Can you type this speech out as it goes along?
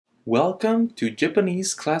Welcome to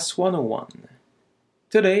Japanese Class 101.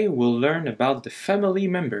 Today we'll learn about the family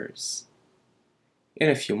members.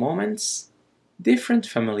 In a few moments, different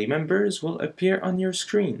family members will appear on your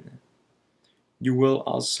screen. You will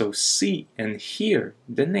also see and hear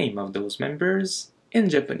the name of those members in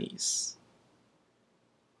Japanese.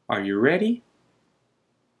 Are you ready?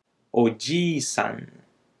 Oji-san,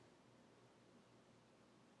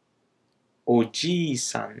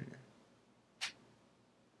 Oji-san,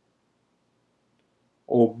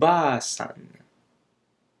 Oba-san,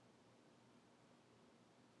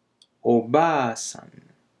 Oba-san,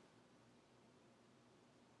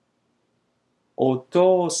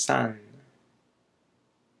 Oto-san,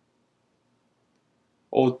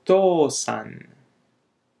 Oto-san,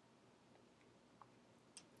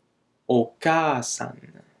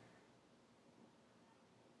 Oka-san,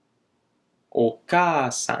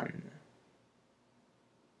 Oka-san,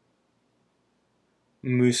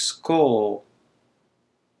 Musuko,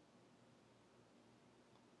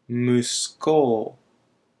 Musuko,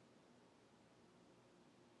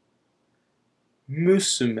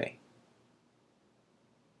 Musume,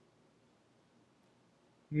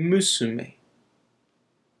 Musume,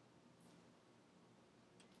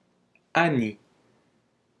 Ani,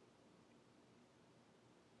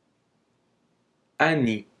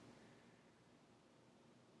 Ani,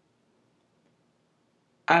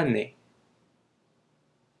 Ane,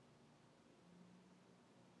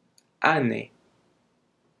 Ane,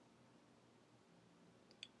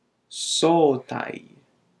 Sotai,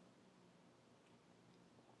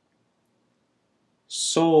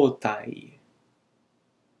 Sotai.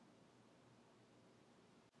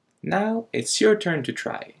 Now it's your turn to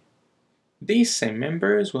try. These same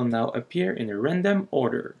members will now appear in a random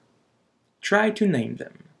order. Try to name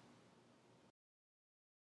them.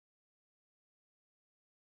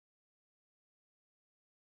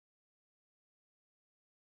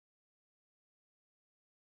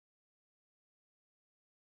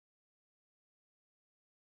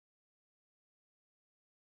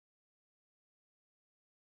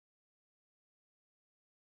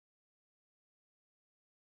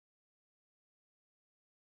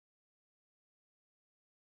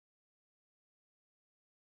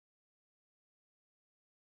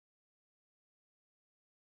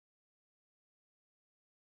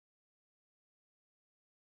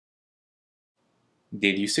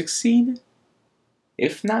 Did you succeed?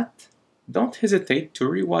 If not, don't hesitate to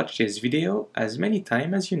rewatch this video as many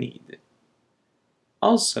times as you need.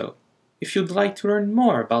 Also, if you'd like to learn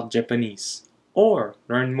more about Japanese or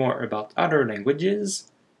learn more about other languages,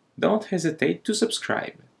 don't hesitate to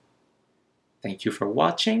subscribe. Thank you for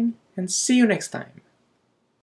watching and see you next time.